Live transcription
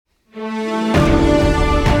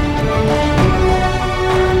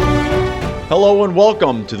Hello and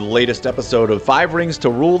welcome to the latest episode of Five Rings to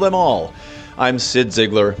Rule Them All. I'm Sid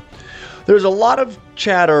Ziegler. There's a lot of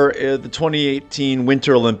chatter at the 2018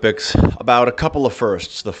 Winter Olympics about a couple of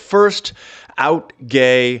firsts. The first out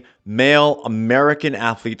gay male American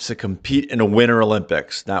athletes to compete in a Winter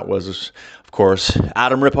Olympics. That was, of course,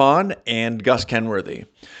 Adam Rippon and Gus Kenworthy.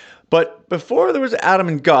 But before there was Adam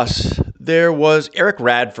and Gus, there was Eric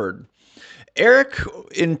Radford. Eric,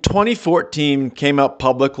 in 2014, came out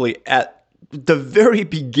publicly at the very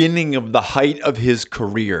beginning of the height of his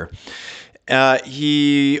career.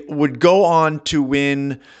 He would go on to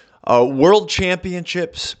win world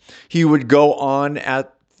championships. He would go on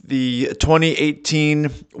at the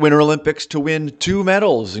 2018 Winter Olympics to win 2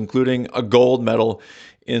 medals, including a gold medal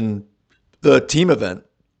in the team event.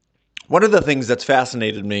 One of the things that's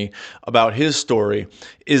fascinated me about his story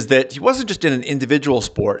is that he wasn't just in an individual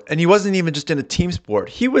sport, and he wasn't even just in a team sport.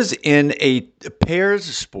 He was in a pairs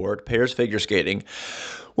sport, pairs figure skating,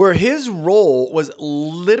 where his role was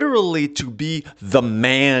literally to be the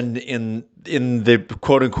man in the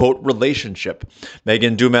quote-unquote relationship.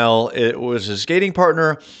 Megan Duhamel was his skating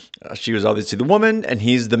partner. She was obviously the woman, and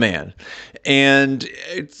he's the man. And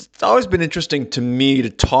it's always been interesting to me to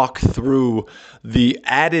talk through the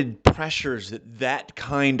added pressures that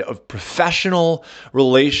kind of professional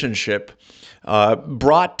relationship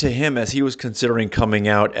brought to him as he was considering coming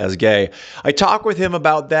out as gay. I talk with him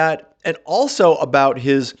about that and also about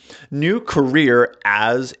his new career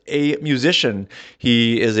as a musician.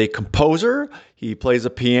 He is a composer, he plays a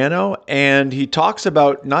piano, and he talks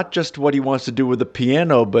about not just what he wants to do with the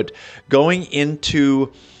piano, but going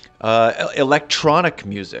into electronic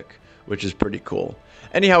music, which is pretty cool.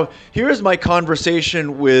 Anyhow, here's my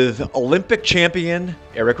conversation with Olympic champion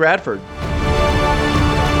Eric Radford.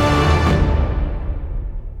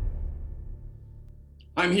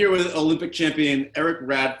 I'm here with Olympic champion Eric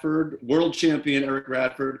Radford, world champion Eric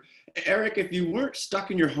Radford. Eric, if you weren't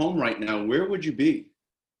stuck in your home right now, where would you be?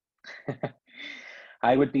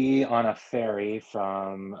 I would be on a ferry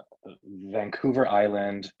from Vancouver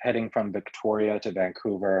Island, heading from Victoria to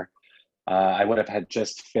Vancouver. I would have had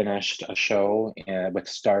just finished a show with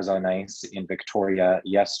Stars on Ice in Victoria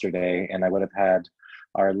yesterday, and I would have had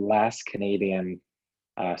our last Canadian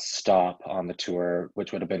stop on the tour,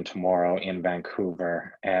 which would have been tomorrow in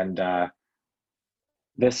Vancouver. And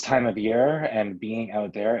this time of year and being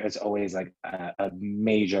out there is always like a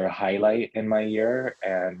major highlight in my year,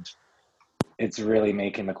 and it's really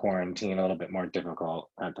making the quarantine a little bit more difficult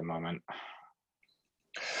at the moment.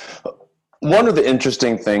 One of the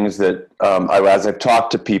interesting things that as I've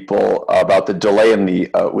talked to people about the delay in the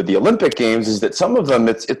with the Olympic Games is that some of them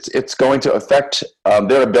it's going to affect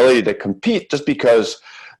their ability to compete just because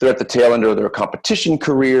they're at the tail end of their competition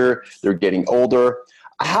career, they're getting older.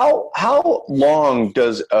 How long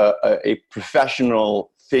does a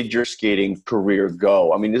professional figure skating career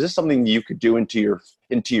go? I mean, is this something you could do into your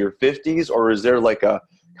 50s, or is there like a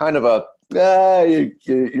kind of a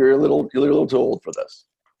you're a little too old for this?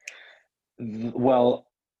 Well,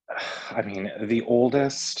 I mean, the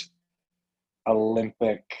oldest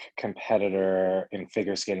Olympic competitor in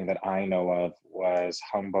figure skating that I know of was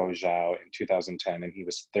Humbo Zhao in 2010, and he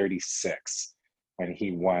was 36 when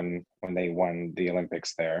they won the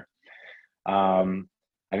Olympics there. I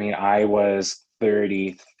mean, I was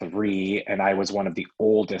 33, and I was one of the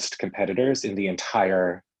oldest competitors in the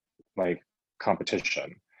entire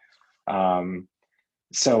competition.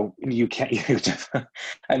 So you can't,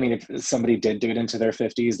 I mean, if somebody did do it into their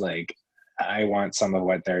 50s, I want some of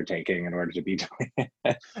what they're taking in order to be doing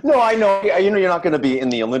it. No, I know, you're not going to be in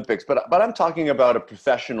the Olympics, but I'm talking about a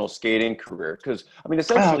professional skating career. Because I mean,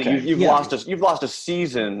 essentially, you've lost a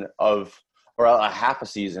season of, or a half a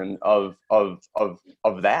season of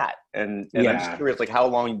that, and I'm just curious, how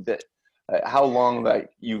long that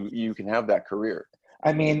you can have that career.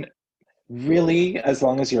 I mean, really, as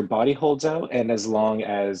long as your body holds out and as long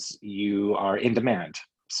as you are in demand.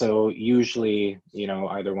 So usually,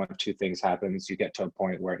 either one of two things happens. You get to a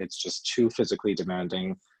point where it's just too physically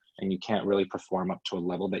demanding and you can't really perform up to a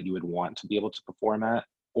level that you would want to be able to perform at,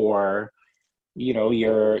 or,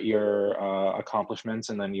 your accomplishments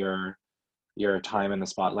and then your time in the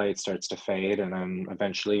spotlight starts to fade. And then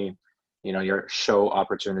eventually, your show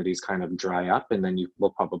opportunities kind of dry up, and then you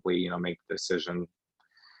will probably, make the decision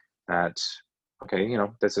that, okay,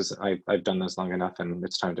 this is, I've done this long enough and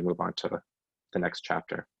it's time to move on to the next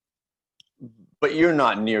chapter. But you're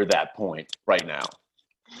not near that point right now.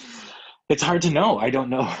 It's hard to know. I don't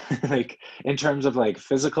know. Like in terms of like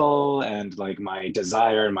physical and like my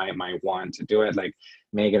desire, my want to do it. Like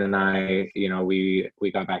Megan and I, we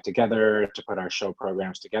got back together to put our show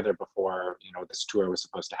programs together before, this tour was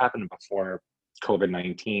supposed to happen, before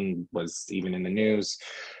COVID-19 was even in the news.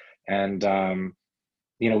 And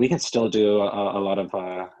we can still do a lot of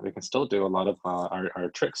our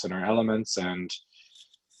tricks and our elements, and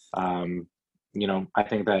I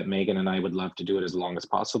think that Megan and I would love to do it as long as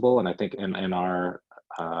possible. And I think in our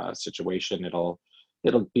situation, it'll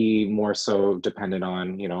be more so dependent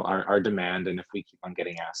on, our demand, and if we keep on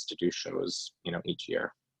getting asked to do shows, each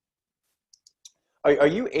year. Are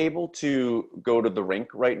you able to go to the rink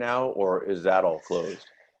right now, or is that all closed?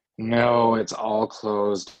 No, it's all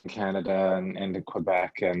closed in Canada and in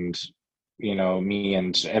Quebec. And, me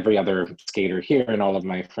and every other skater here and all of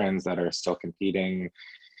my friends that are still competing,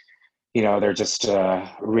 they're just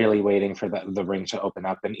really waiting for the rink to open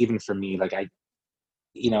up. And even for me, like I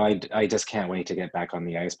just can't wait to get back on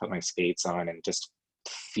the ice, put my skates on, and just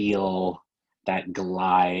feel that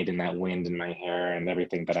glide and that wind in my hair and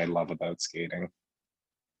everything that I love about skating.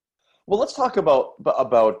 Well, let's talk about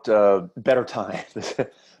better times.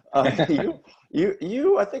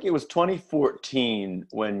 You, I think it was 2014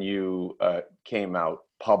 when you came out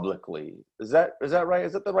publicly. Is that right?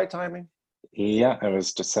 Is that the right timing? Yeah, it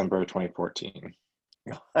was December 2014.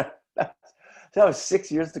 That was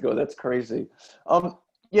 6 years ago. That's crazy.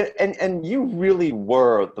 Yeah, and you really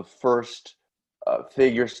were the first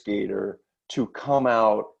figure skater to come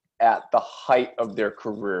out at the height of their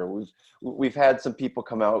career. We've had some people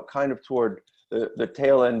come out kind of toward the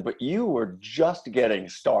tail end, but you were just getting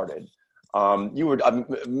started. You were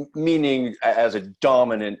meaning as a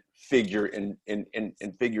dominant figure in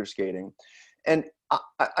figure skating. And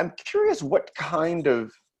I'm curious what kind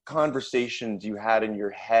of conversations you had in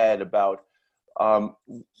your head about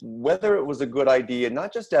whether it was a good idea,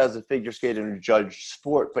 not just as a figure skater and a judge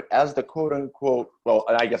sport, but as the quote unquote, well,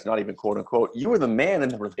 I guess not even quote unquote, you were the man in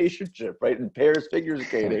the relationship, right? In pairs figure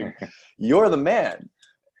skating, you're the man.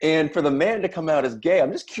 And for the man to come out as gay,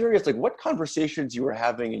 I'm just curious, like what conversations you were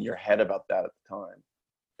having in your head about that at the time?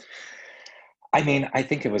 I mean, I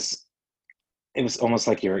think it was almost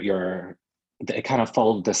like it kind of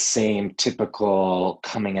followed the same typical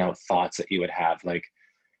coming out thoughts that you would have, like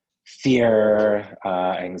fear,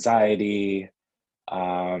 anxiety,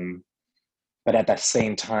 but at the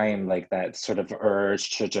same time, like that sort of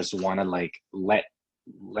urge to just want to like let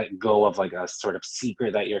go of like a sort of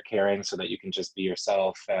secret that you're carrying so that you can just be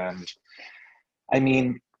yourself. And I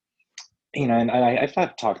mean, and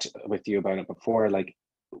I've talked with you about it before, like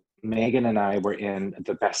Megan and I were in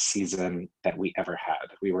the best season that we ever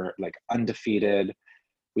had. We were like undefeated.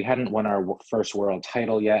 We hadn't won our first world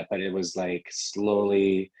title yet, but it was like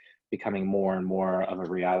slowly becoming more and more of a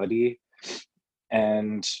reality.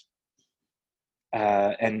 And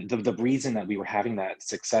the reason that we were having that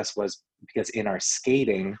success was because in our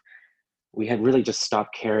skating, we had really just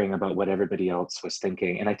stopped caring about what everybody else was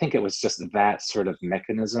thinking. And I think it was just that sort of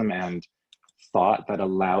mechanism and thought that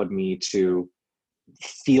allowed me to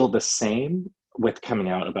feel the same with coming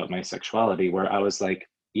out about my sexuality, where I was like,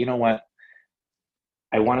 you know what?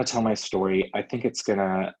 I want to tell my story. I think it's going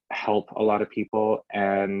to help a lot of people,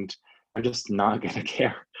 and I'm just not going to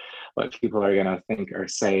care what people are going to think or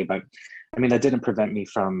say. But I mean, that didn't prevent me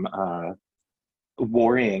from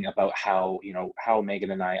worrying about how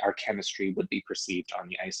Megan and I, our chemistry would be perceived on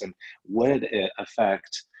the ice, and would it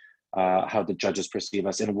affect how the judges perceive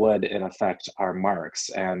us, and would it affect our marks?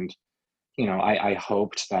 And I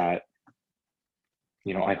hoped that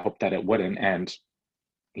it wouldn't. And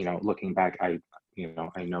looking back, I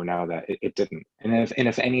know now that it didn't. And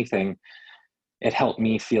if anything, it helped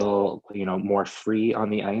me feel more free on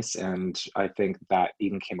the ice. And I think that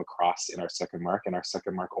even came across in our second mark, and our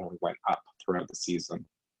second mark only went up throughout the season.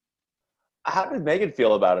 How did Megan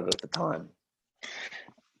feel about it at the time?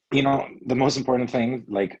 The most important thing,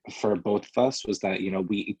 like for both of us, was that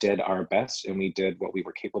we did our best and we did what we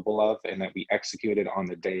were capable of, and that we executed on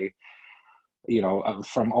the day,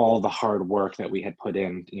 from all the hard work that we had put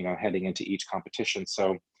in, heading into each competition.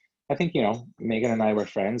 So I think, Megan and I were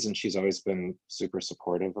friends, and she's always been super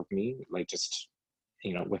supportive of me, like just,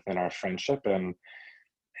 within our friendship. And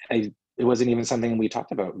it wasn't even something we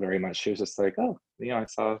talked about very much. She was just like, oh, I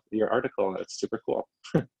saw your article. It's super cool.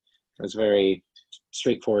 It was very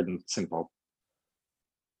straightforward and simple.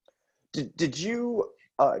 Did you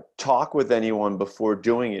talk with anyone before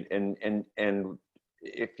doing it? And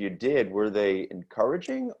if you did, were they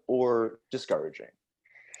encouraging or discouraging?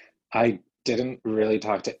 I didn't really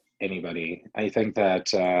talk to anybody. I think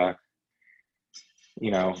that,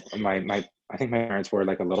 I think my parents were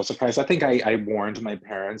like a little surprised. I think I warned my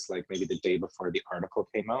parents like maybe the day before the article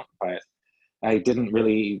came out, but I didn't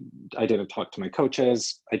talk to my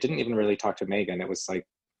coaches. I didn't even really talk to Megan. It was like,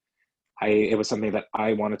 it was something that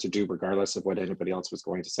I wanted to do regardless of what anybody else was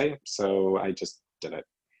going to say. So I just did it.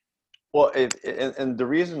 Well, and the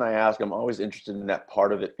reason I ask, I'm always interested in that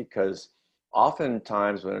part of it, because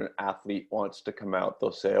oftentimes when an athlete wants to come out,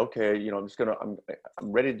 they'll say, okay, you know,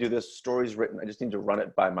 I'm ready to do this. Story's written. I just need to run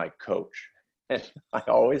it by my coach. And I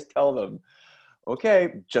always tell them,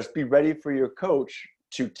 okay, just be ready for your coach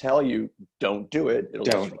to tell you, don't do it.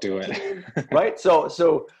 Don't do it. Right.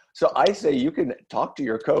 So I say you can talk to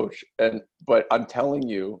your coach, but I'm telling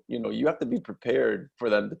you, you know, you have to be prepared for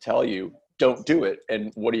them to tell you, don't do it.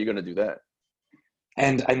 And what are you going to do then?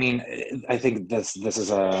 And I mean, I think this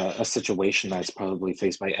is a situation that's probably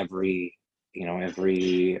faced by everybody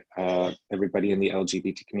in the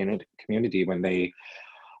LGBT community when they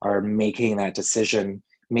are making that decision.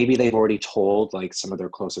 Maybe they've already told like some of their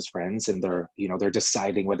closest friends, and they're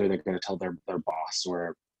deciding whether they're going to tell their boss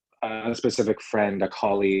or a specific friend, a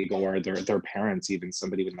colleague, or their parents, even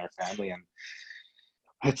somebody in their family. And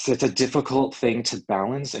it's a difficult thing to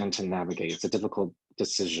balance and to navigate. It's a difficult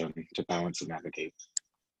decision to balance and navigate.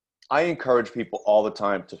 I encourage people all the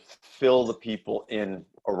time to fill the people in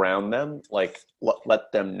around them, like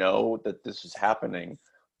let them know that this is happening.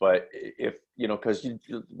 But if, you know, because it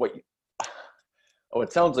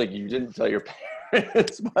sounds like you didn't tell your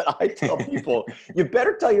parents, but I tell people, you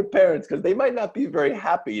better tell your parents, because they might not be very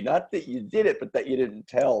happy, not that you did it, but that you didn't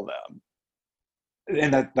tell them.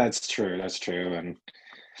 And that's true.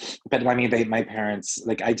 But I mean, my parents,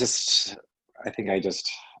 like, I think I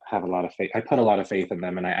just have a lot of faith. I put a lot of faith in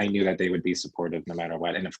them, and I knew that they would be supportive no matter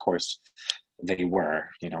what. And of course they were,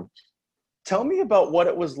 you know. Tell me about what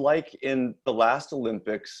it was like in the last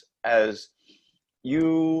Olympics, as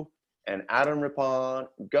you and Adam Rippon,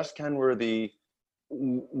 Gus Kenworthy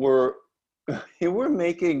were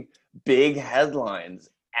making big headlines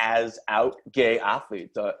as out gay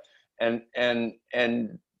athletes. And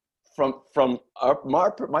from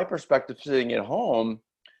my perspective, sitting at home,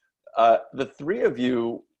 the three of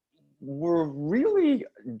you were really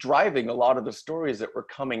driving a lot of the stories that were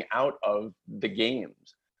coming out of the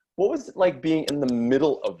games. What was it like being in the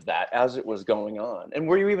middle of that as it was going on? And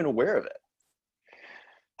were you even aware of it?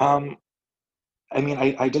 I mean,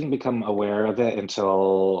 I didn't become aware of it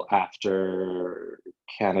until after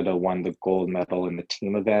Canada won the gold medal in the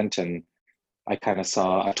team event. And I kind of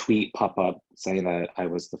saw a tweet pop up saying that I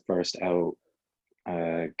was the first out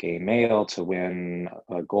gay male to win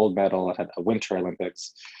a gold medal at a Winter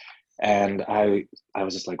Olympics. And I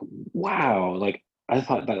was just like, wow, like I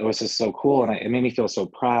thought that it was just so cool. And it made me feel so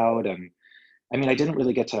proud. And I mean, I didn't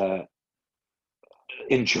really get to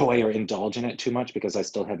enjoy or indulge in it too much because I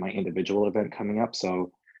still had my individual event coming up.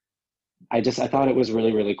 So I thought it was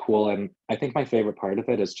really, really cool. And I think my favorite part of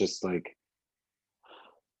it is just like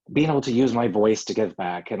being able to use my voice to give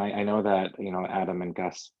back. And I know that, you know, Adam and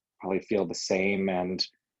Gus probably feel the same. And,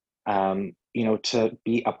 you know, to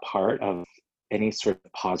be a part of any sort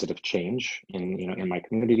of positive change in my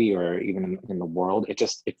community or even in the world, it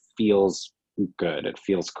feels good. It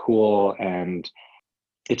feels cool. And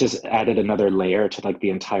it just added another layer to like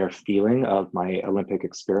the entire feeling of my Olympic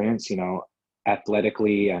experience, you know,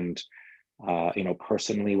 athletically and, you know,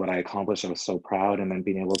 personally, what I accomplished, I was so proud. And then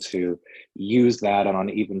being able to use that on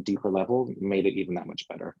an even deeper level made it even that much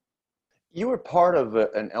better. You were part of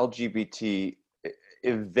an LGBT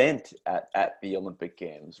event at the Olympic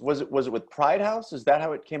Games. Was it with Pride House? Is that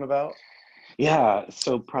how it came about? Yeah,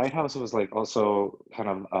 so Pride House was like also kind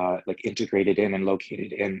of like integrated in and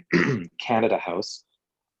located in Canada House.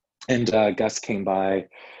 And Gus came by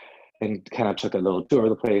and kind of took a little tour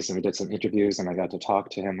of the place, and we did some interviews, and I got to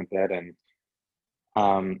talk to him a bit. And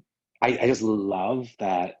I just love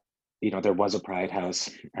that, you know, there was a Pride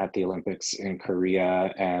House at the Olympics in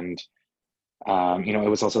Korea. And you know, it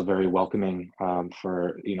was also very welcoming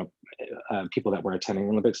for, you know, people that were attending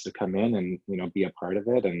the Olympics to come in and, you know, be a part of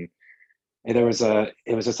it. And it was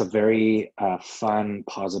just a very fun,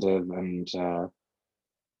 positive, and an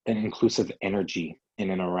inclusive energy in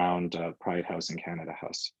and around Pride House and Canada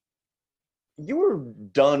House. You were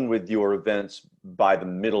done with your events by the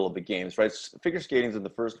middle of the games, right? Figure skating's in the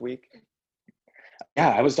first week. Yeah,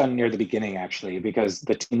 I was done near the beginning actually, because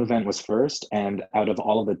the team event was first, and out of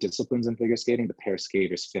all of the disciplines in figure skating, the pair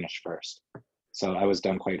skaters finished first. So I was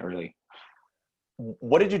done quite early.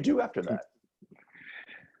 What did you do after that?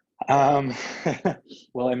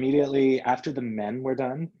 Well, immediately after the men were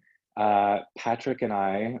done, Patrick and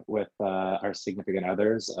I, with our significant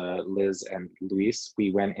others, Liz and Luis,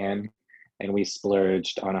 we went in and we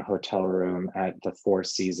splurged on a hotel room at the Four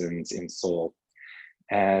Seasons in Seoul.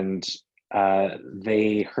 And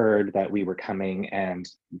they heard that we were coming, and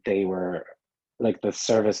they were like, the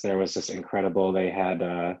service there was just incredible. They had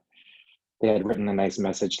written a nice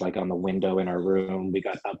message like on the window in our room. We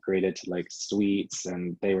got upgraded to like suites,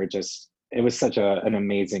 and they were just, it was such an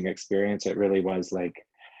amazing experience. It really was like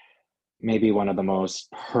maybe one of the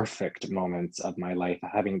most perfect moments of my life,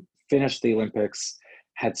 having finished the Olympics,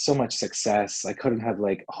 had so much success. I couldn't have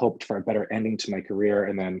like hoped for a better ending to my career.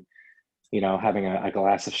 And then, having a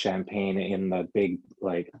glass of champagne in the big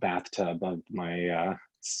like bathtub of my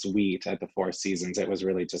suite at the Four Seasons. It was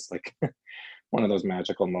really just like one of those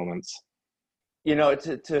magical moments.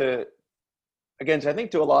 To again, I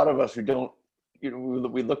think to a lot of us who don't,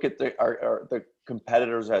 we look at the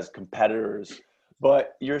competitors as competitors,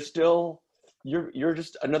 but you're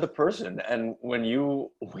just another person. And when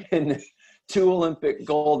you win 2 Olympic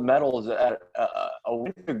gold medals at a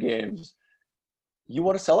Winter Games, you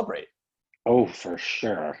want to celebrate. Oh, for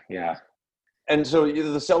sure. Yeah. And so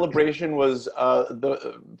the celebration was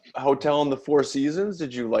the hotel in the Four Seasons.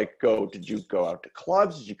 Did you go out to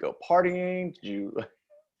clubs? Did you go partying? Did you?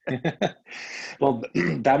 Well,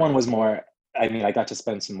 that one was more, I mean, I got to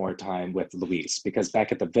spend some more time with Luis, because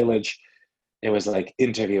back at the Village, it was like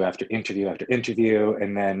interview after interview after interview.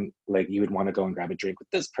 And then like you would want to go and grab a drink with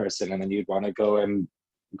this person, and then you'd want to go and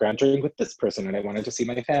grab a drink with this person. And I wanted to see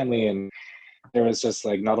my family. And there was just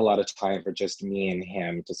like not a lot of time for just me and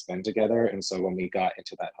him to spend together. And so when we got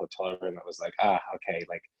into that hotel room, it was like, okay,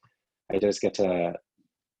 like I just get to,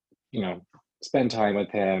 spend time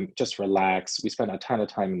with him, just relax. We spent a ton of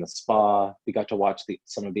time in the spa. We got to watch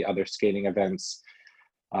some of the other skating events.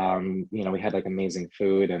 We had like amazing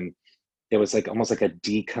food, and it was like almost like a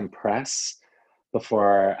decompress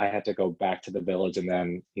before I had to go back to the Village. And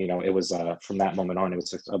then, it was from that moment on, it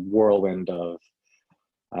was just a whirlwind of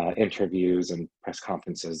interviews and press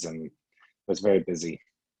conferences, and it was very busy.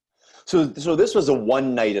 So this was a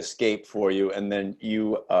one-night escape for you, and then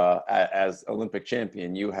you, as Olympic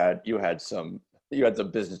champion, you had some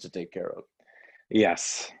business to take care of.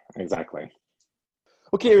 Yes, exactly.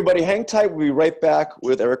 Okay, everybody, hang tight. We'll be right back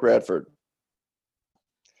with Eric Radford.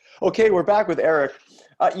 Okay, we're back with Eric.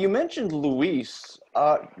 You mentioned Luis.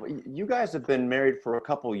 You guys have been married for a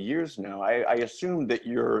couple years now. I assume that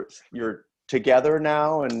you're together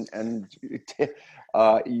now, and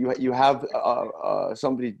you have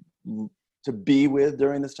somebody to be with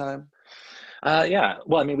during this time? Yeah.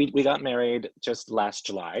 Well, I mean, we got married just last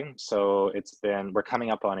July, so we're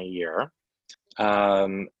coming up on a year.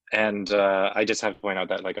 And I just have to point out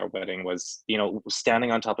that like our wedding was,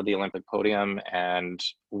 standing on top of the Olympic podium, and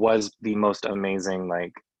was the most amazing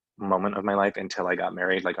like moment of my life until I got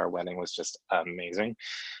married. Like our wedding was just amazing.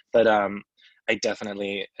 But I'm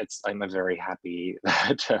very happy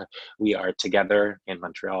that we are together in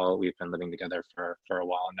Montreal. We've been living together for a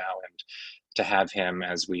while now, and to have him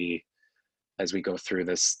as we go through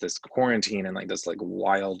this quarantine and like this like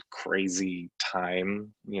wild, crazy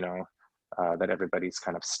time, that everybody's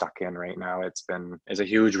kind of stuck in right now. It's a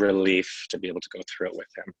huge relief to be able to go through it with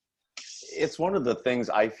him. It's one of the things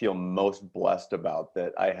I feel most blessed about,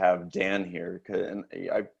 that I have Dan here, and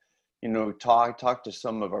I talk to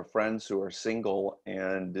some of our friends who are single,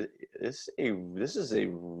 and this is a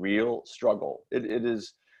real struggle. It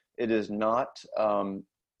is not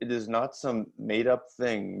some made up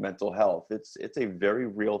thing, mental health. It's a very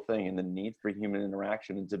real thing, and the need for human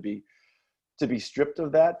interaction, and to be stripped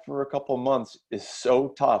of that for a couple of months is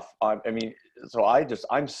so tough. I'm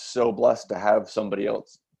so blessed to have somebody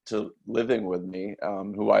else living with me,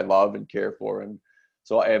 who I love and care for, and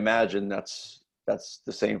so I imagine that's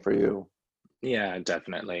the same for you. Yeah,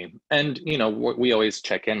 definitely. And we always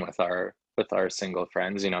check in with our single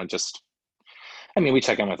friends. We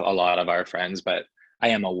check in with a lot of our friends, but I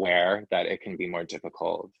am aware that it can be more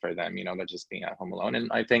difficult for them, than just being at home alone.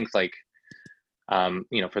 And I think like,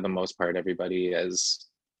 for the most part, everybody is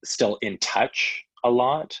still in touch a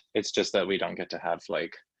lot. It's just that we don't get to have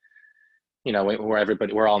like,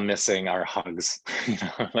 we're all missing our hugs,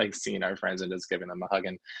 like seeing our friends and just giving them a hug.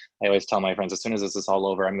 And I always tell my friends, as soon as this is all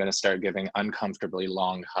over, I'm going to start giving uncomfortably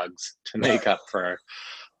long hugs to make up for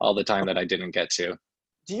all the time that I didn't get to.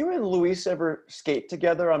 Do you and Luis ever skate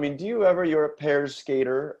together? I mean, you're a pairs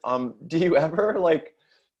skater. Do you ever like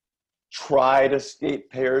try to skate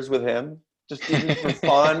pairs with him? Just even for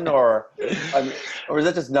fun, or is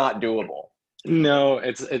that just not doable? No,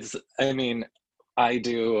 I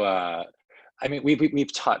do.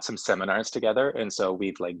 We've taught some seminars together, and so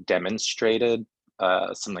we've like demonstrated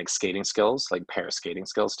some like skating skills, like pair skating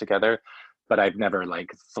skills together. but I've never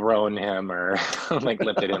like thrown him or like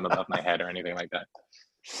lifted him above my head or anything like that.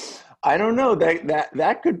 I don't know,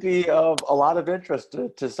 that could be of a lot of interest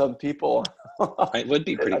to some people. It would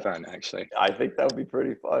be pretty fun, actually. I think that would be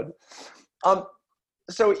pretty fun.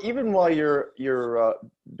 So even while you're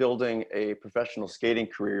building a professional skating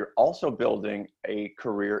career, you're also building a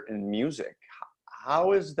career in music.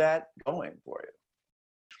 How is that going for you?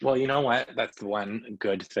 Well, you know what? That's one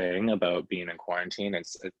good thing about being in quarantine.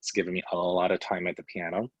 It's given me a lot of time at the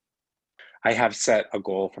piano. I have set a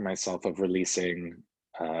goal for myself of releasing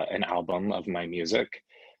an album of my music.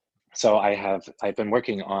 So I've been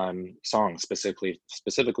working on songs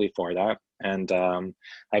specifically for that, and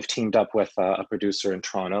I've teamed up with a producer in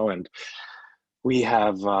Toronto, and we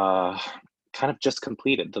have kind of just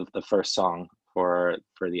completed the first song for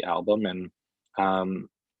the album. And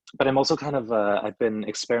but I'm also kind of I've been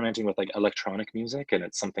experimenting with like electronic music, and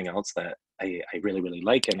it's something else that I really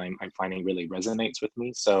like, and I'm finding really resonates with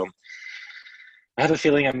me. So I have a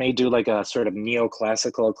feeling I may do like a sort of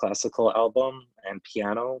classical album and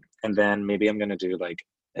piano, and then maybe I'm gonna do like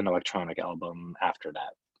an electronic album after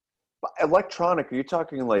that. Electronic? Are you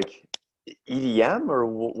talking like EDM or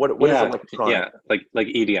what? What is electronic? Yeah, like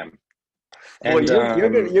EDM. Well, And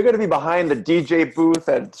you're gonna be behind the DJ booth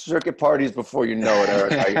at circuit parties before you know it,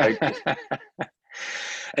 Eric.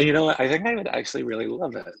 And you know what? I think I would actually really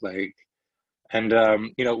love it. Like, and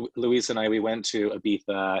you know, Luis and I, we went to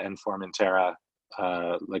Ibiza and Formentera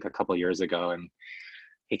like a couple years ago, and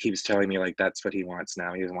he keeps telling me like that's what he wants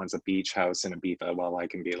now. He wants a beach house in Ibiza while I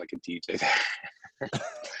can be like a DJ there.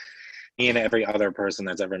 Me and every other person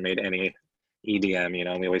that's ever made any EDM, you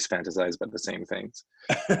know, we always fantasize about the same things.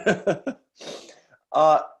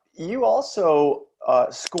 You also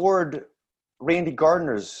scored Randy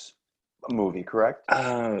Gardner's movie, correct?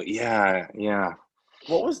 Oh, yeah.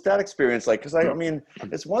 What was that experience like? Because I mean,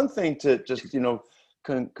 it's one thing to just, you know,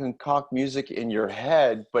 concoct music in your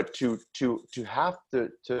head, but to have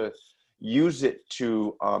to use it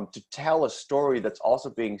to tell a story that's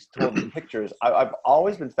also being told in pictures. I've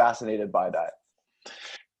always been fascinated by that.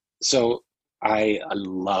 So I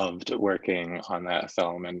loved working on that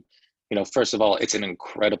film, and you know, first of all, it's an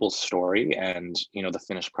incredible story, and you know, the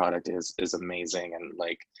finished product is amazing. And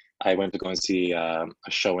like, I went to go and see a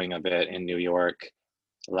showing of it in New York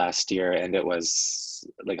last year, and it was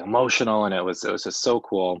like emotional, and it was just so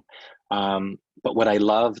cool. But what I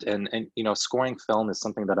loved, and you know, scoring film is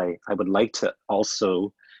something that I would like to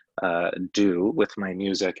also do with my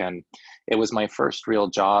music, and it was my first real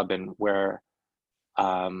job, and where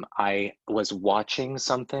I was watching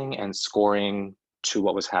something and scoring to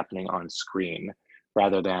what was happening on screen,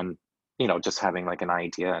 rather than, you know, just having like an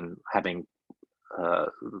idea and having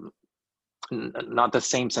not the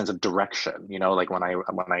same sense of direction. You know, like when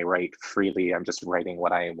I write freely, I'm just writing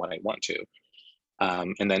what I want to,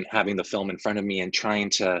 and then having the film in front of me and trying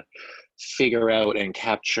to figure out and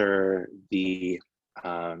capture the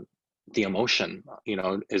emotion. You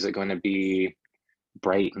know, is it going to be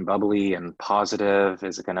bright and bubbly and positive?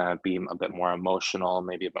 Is it going to be a bit more emotional,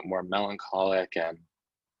 maybe a bit more melancholic, and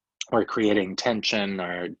or creating tension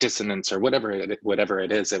or dissonance or whatever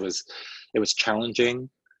it is? It was challenging,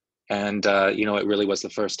 and you know, it really was the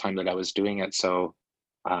first time that I was doing it. So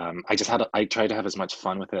I tried to have as much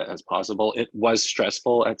fun with it as possible. It was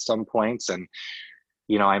stressful at some points, and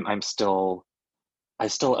you know, I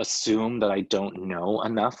still assume that I don't know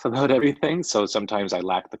enough about everything. So sometimes I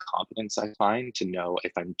lack the confidence, I find, to know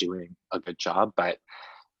if I'm doing a good job. But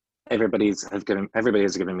everybody has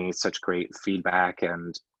given me such great feedback,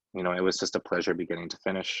 and you know, it was just a pleasure beginning to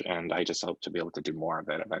finish. And I just hope to be able to do more of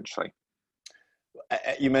it eventually.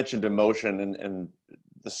 You mentioned emotion, and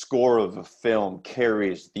the score of a film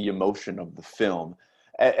carries the emotion of the film.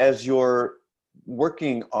 As you're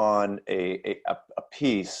working on a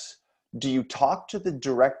piece, do you talk to the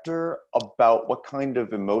director about what kind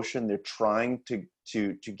of emotion they're trying to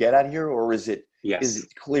get at here, or is it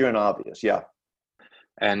clear and obvious? Yeah.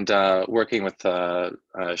 And working with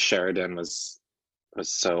Sheridan was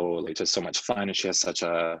so like just so much fun, and she has such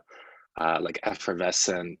a like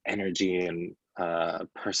effervescent energy and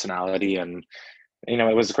personality, and you know,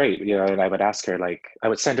 it was great. You know, and I would ask her, like, I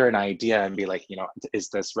would send her an idea and be like, you know, is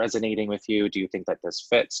this resonating with you? Do you think that this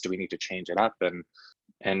fits? Do we need to change it up?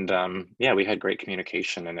 And yeah, we had great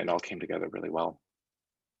communication, and it all came together really well.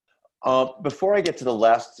 Before I get to the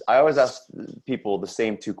last, I always ask people the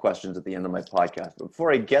same two questions at the end of my podcast. But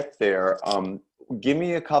before I get there, give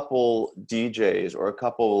me a couple DJs or a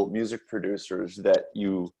couple music producers that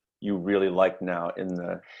you really like now in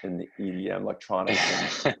the EDM electronic.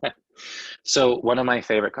 So one of my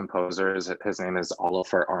favorite composers, his name is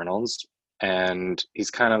Olafur Arnalds. and he's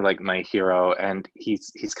kind of like my hero, and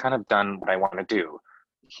he's kind of done what I want to do.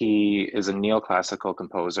 He is a neoclassical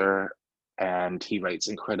composer, and he writes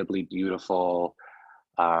incredibly beautiful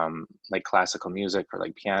like classical music for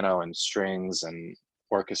like piano and strings and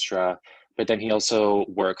orchestra. But then he also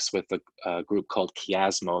works with a group called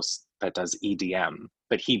Kiasmos that does EDM,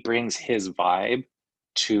 but he brings his vibe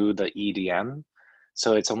to the EDM.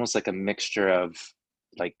 So it's almost like a mixture of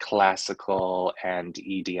like classical and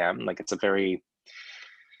EDM. Like it's a very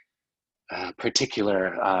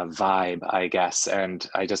particular vibe, I guess. And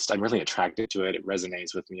I'm really attracted to it. It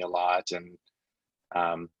resonates with me a lot. And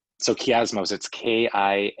so Kiasmos, it's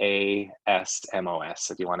Kiasmos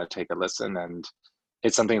if you want to take a listen. And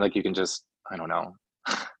it's something like you can just, I don't know,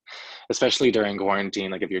 especially during quarantine,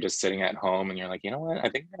 like if you're just sitting at home and you're like, you know what, I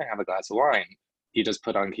think I'm gonna have a glass of wine. You just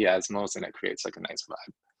put on Kiasmos and it creates like a nice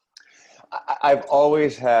vibe. I've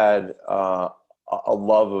always had a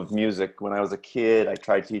love of music. When I was a kid, I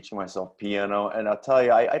tried teaching myself piano, and I'll tell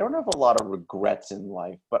you, I don't have a lot of regrets in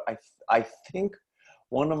life, but I think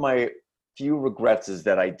one of my few regrets is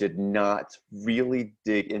that I did not really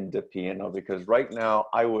dig into piano, because right now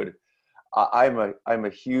I'm a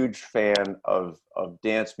huge fan of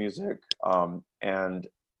dance music, and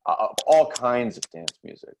all kinds of dance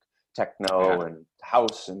music, techno and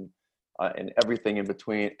house and everything in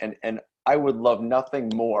between. And I would love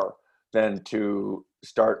nothing more than to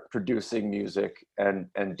start producing music and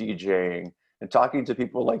DJing and talking to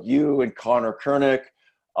people like you and Connor Kernick,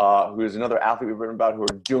 who's another athlete we've written about, who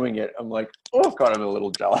are doing it. I'm like, oh God, I'm a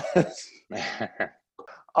little jealous.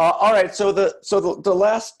 All right, so the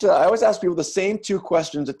last, I always ask people the same two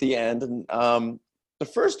questions at the end, and the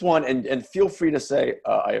first one, and feel free to say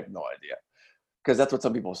I have no idea, because that's what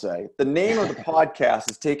some people say. The name of the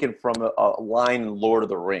podcast is taken from a line in Lord of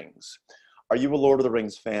the Rings. Are you a Lord of the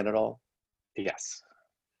Rings fan at all? Yes.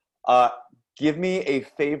 Give me a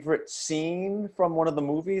favorite scene from one of the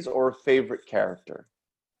movies or a favorite character.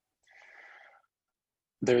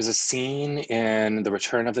 There's a scene in The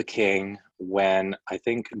Return of the King when I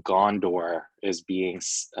think Gondor is being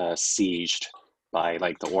sieged by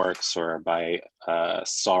like the orcs or by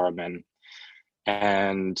Saruman.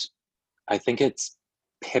 And I think it's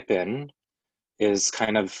Pippin is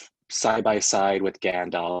kind of side by side with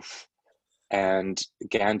Gandalf. And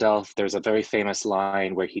Gandalf, there's a very famous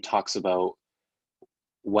line where he talks about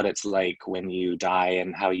what it's like when you die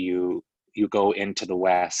and how you go into the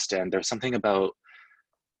West. And there's something about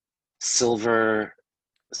silver,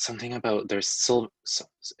 something about there's silver,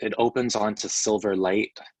 it opens onto silver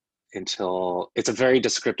light until it's a very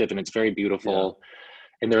descriptive and it's very beautiful. Yeah.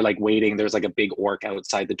 And they're like waiting, there's like a big orc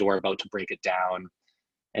outside the door about to break it down.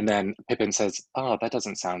 And then Pippin says, oh, that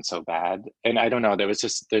doesn't sound so bad. And I don't know,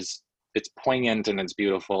 it's poignant and it's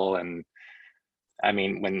beautiful. And I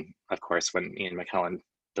mean, when Ian McKellen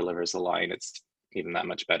delivers the line, it's even that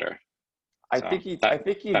much better. I think he that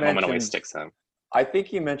moment always sticks out. I think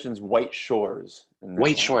he mentions White Shores.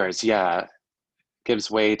 White Shores, yeah,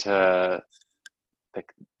 gives way to the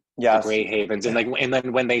Grey Havens, and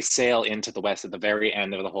then when they sail into the West at the very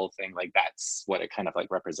end of the whole thing, like that's what it kind of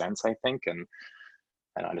like represents, I think, and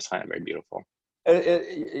I just find it very beautiful.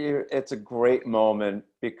 It's a great moment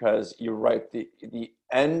because you're right. The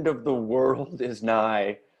end of the world is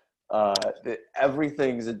nigh.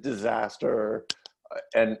 Everything's a disaster,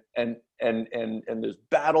 and there's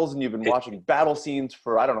battles, and you've been watching battle scenes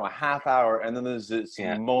for I don't know a half hour, and then there's this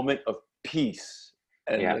moment of peace.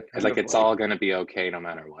 And it's all going to be okay no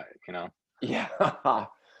matter what, you know. Yeah,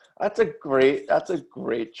 that's a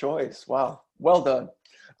great choice. Wow, well done.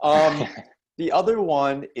 The other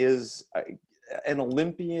one is an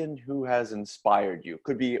Olympian who has inspired you.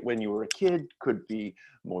 Could be when you were a kid, could be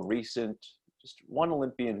more recent. Just one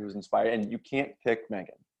Olympian who's inspired, and you can't pick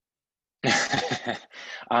Megan.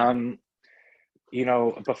 You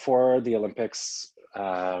know, before the Olympics,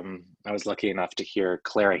 I was lucky enough to hear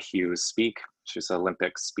Clara Hughes speak. She's an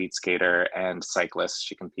Olympic speed skater and cyclist.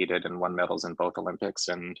 She competed and won medals in both Olympics,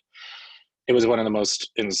 and it was one of the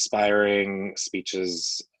most inspiring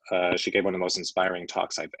speeches. She gave one of the most inspiring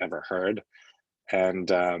talks I've ever heard,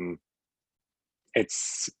 and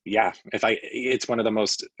it's one of the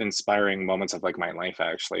most inspiring moments of like my life.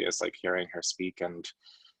 Actually, is like hearing her speak, and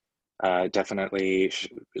definitely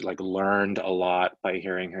like learned a lot by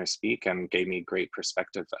hearing her speak, and gave me great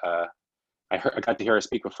perspective. I got to hear her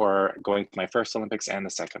speak before going to my first Olympics and the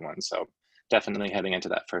second one, so definitely heading into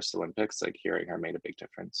that first Olympics, like hearing her made a big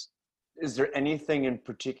difference. Is there anything in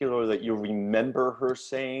particular that you remember her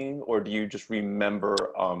saying, or do you just remember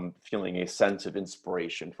feeling a sense of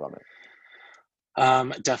inspiration from it?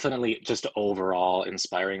 Definitely just overall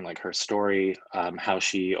inspiring, like her story, how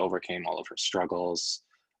she overcame all of her struggles.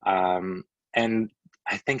 And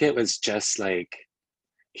I think it was just like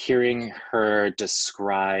hearing her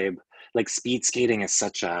describe, like, speed skating is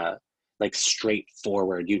such a like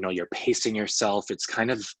straightforward, you're pacing yourself. It's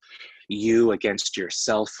kind of you against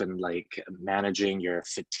yourself, and like managing your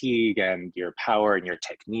fatigue and your power and your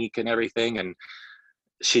technique and everything. And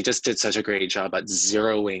she just did such a great job at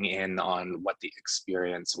zeroing in on what the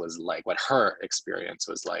experience was like, what her experience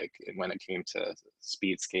was like when it came to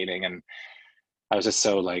speed skating. And I was just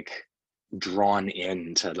so like drawn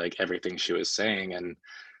into like everything she was saying. And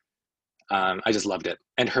I just loved it,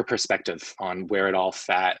 and her perspective on where it all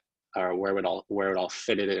fat or where it all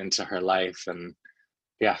fitted into her life. And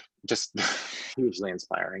yeah, just hugely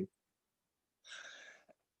inspiring.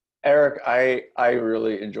 Eric, I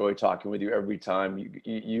really enjoy talking with you every time.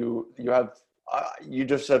 You have you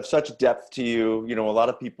just have such depth to you. You know, a lot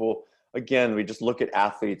of people, again, we just look at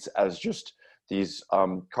athletes as just these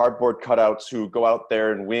cardboard cutouts who go out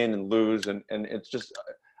there and win and lose, and it's just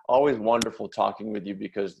always wonderful talking with you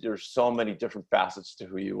because there's so many different facets to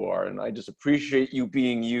who you are, and I just appreciate you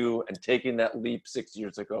being you and taking that leap 6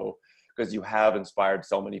 years ago, because you have inspired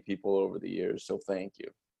so many people over the years. So thank you.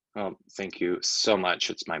 Oh, thank you so much.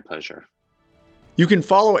 It's my pleasure. You can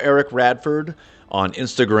follow Eric Radford on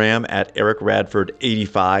Instagram at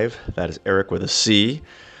EricRadford85. That is Eric with a C.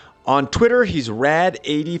 On Twitter, he's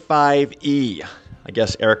Rad85E. I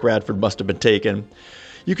guess Eric Radford must have been taken.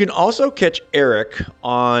 You can also catch Eric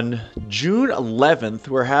on June 11th.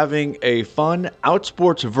 We're having a fun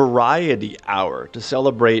Outsports Variety Hour to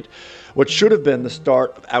celebrate what should have been the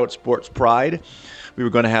start of Outsports Pride. We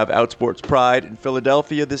were going to have Outsports Pride in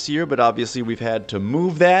Philadelphia this year, but obviously we've had to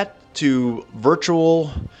move that to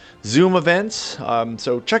virtual Zoom events.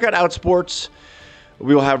 So check out Outsports.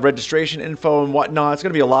 We will have registration info and whatnot. It's going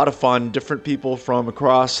to be a lot of fun. Different people from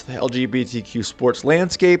across the LGBTQ sports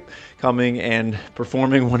landscape coming and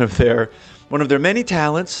performing one of their many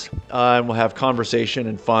talents. And we'll have conversation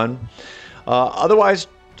and fun. Otherwise,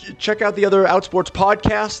 check out the other Outsports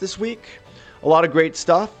podcasts this week. A lot of great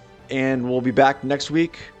stuff. And we'll be back next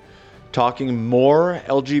week talking more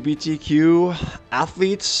LGBTQ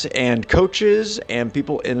athletes and coaches and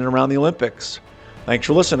people in and around the Olympics. Thanks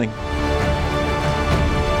for listening.